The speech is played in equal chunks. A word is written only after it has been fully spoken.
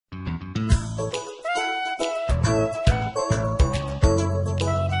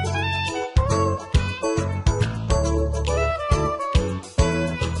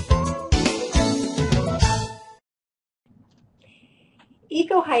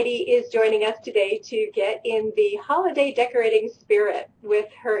Heidi is joining us today to get in the holiday decorating spirit with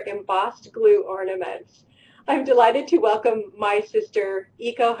her embossed glue ornaments. I'm delighted to welcome my sister,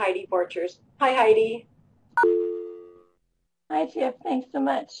 Heidi Borchers. Hi, Heidi. Hi, Tiff. Thanks so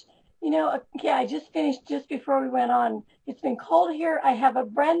much. Yeah, I just finished just before we went on. It's been cold here. I have a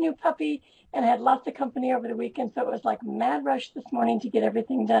brand new puppy and I had lots of company over the weekend, so it was like mad rush this morning to get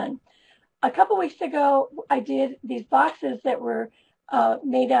everything done. A couple weeks ago, I did these boxes that were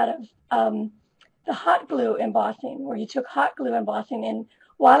made out of the hot glue embossing, where you took hot glue embossing. And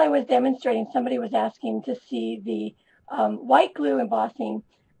while I was demonstrating, somebody was asking to see the white glue embossing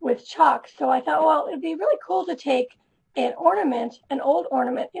with chalk. So I thought, well, it'd be really cool to take an ornament, an old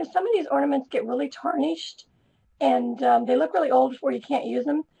ornament. Some of these ornaments get really tarnished and they look really old before you can't use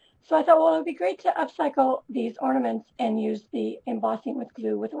them. So I thought, well, it would be great to upcycle these ornaments and use the embossing with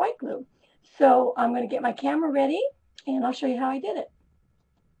glue with white glue. So I'm going to get my camera ready and I'll show you how I did it.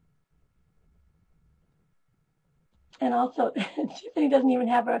 And also, Tiffany doesn't even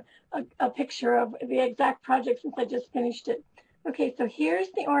have a picture of the exact project since I just finished it. Okay, so here's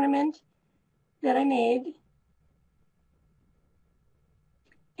the ornament that I made.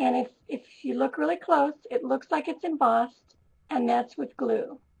 And if you look really close, it looks like it's embossed, and that's with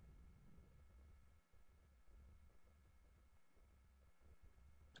glue.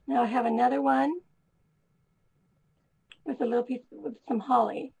 Now I have another one with a little piece with some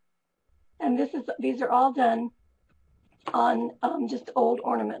holly. And these are all done on just old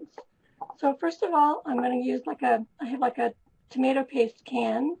ornaments. So first of all, I'm going to use I have like a tomato paste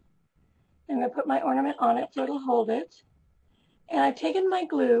can. I'm going to put my ornament on it so it'll hold it. And I've taken my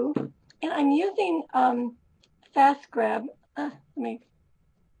glue, and I'm using Fast Grab. Let me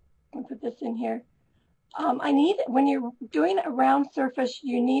put this in here. When you're doing a round surface,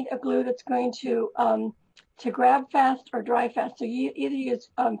 you need a glue that's going to grab fast or dry fast. So you either use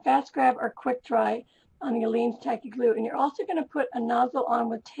Fast Grab or Quick Dry on the Aleene's Tacky Glue. And you're also going to put a nozzle on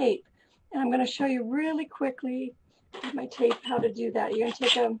with tape. And I'm going to show you really quickly with my tape how to do that. You're going to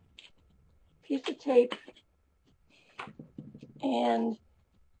take a piece of tape and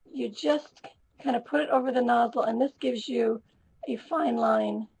you just kind of put it over the nozzle, and this gives you a fine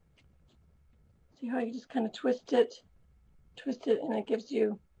line. See how you just kind of twist it, and it gives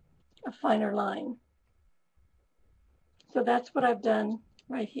you a finer line. So that's what I've done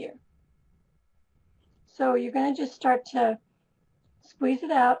right here. So you're going to just start to squeeze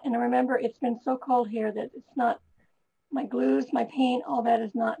it out, and remember, it's been so cold here that it's not, my glues, my paint, all that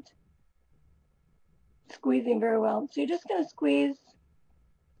is not squeezing very well. So you're just going to squeeze.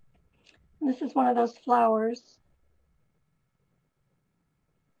 And this is one of those flowers.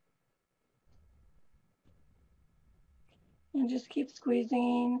 And just keep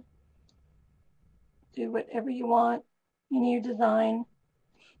squeezing. Do whatever you want in your design.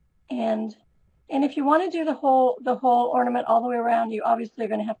 And if you want to do the whole ornament all the way around, you obviously are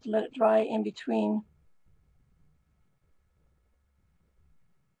going to have to let it dry in between.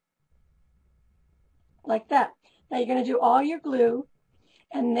 Like that. Now you're going to do all your glue,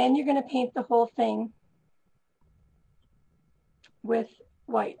 and then you're going to paint the whole thing with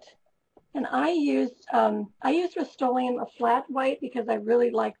white. And I used Rust-Oleum, a flat white, because I really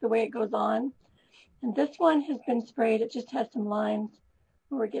like the way it goes on. And this one has been sprayed. It just has some lines.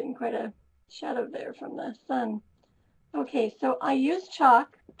 We're getting quite a shadow there from the sun. Okay, so I use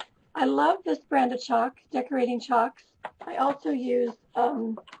chalk. I love this brand of chalk, decorating chalks. I also use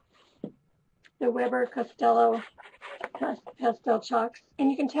the Weber Castello pastel chalks. And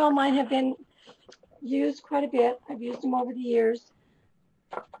you can tell mine have been used quite a bit. I've used them over the years.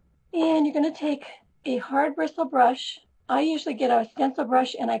 And you're going to take a hard bristle brush. I usually get a stencil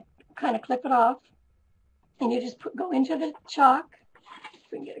brush and I kind of clip it off. And you just go into the chalk.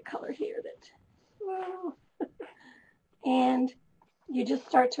 If we can get a color here and you just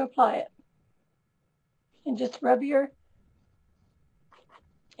start to apply it. And just rub your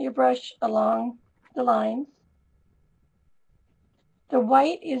brush along the lines. The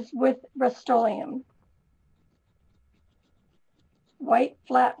white is with Rust-Oleum. White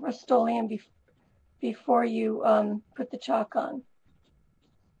flat Rust-Oleum before you put the chalk on.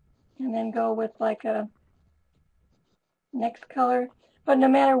 And then go with like a next color. But no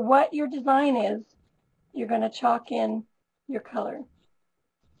matter what your design is, you're going to chalk in your color.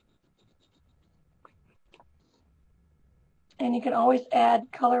 And you can always add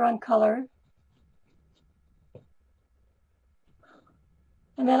color on color.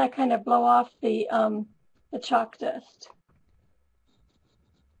 And then I kind of blow off the chalk dust.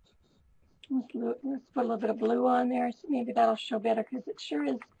 Let's put a little bit of blue on there. So maybe that'll show better, because it sure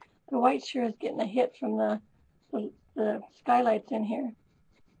is, the white sure is getting a hit from the skylights in here.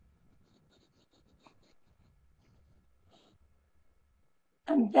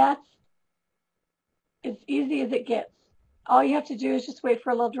 And that's as easy as it gets. All you have to do is just wait for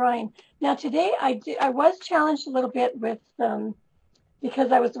a little drying. Now today I was challenged a little bit with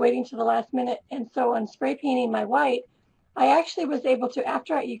because I was waiting to the last minute, and so on spray painting my white, I actually was able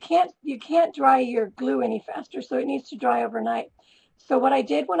to, you can't dry your glue any faster, so it needs to dry overnight. So what I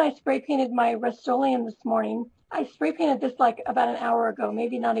did when I spray painted my Rust-Oleum this morning, I spray painted this like about an hour ago,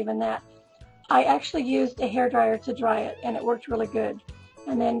 maybe not even that. I actually used a hairdryer to dry it, and it worked really good.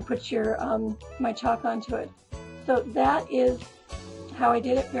 And then put your my chalk onto it. So that is how I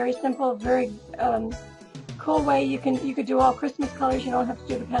did it. Very simple, very cool way. You could do all Christmas colors. You don't have to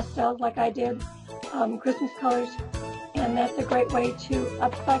do the pastels like I did. Christmas colors, and that's a great way to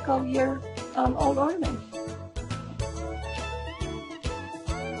upcycle your old ornaments.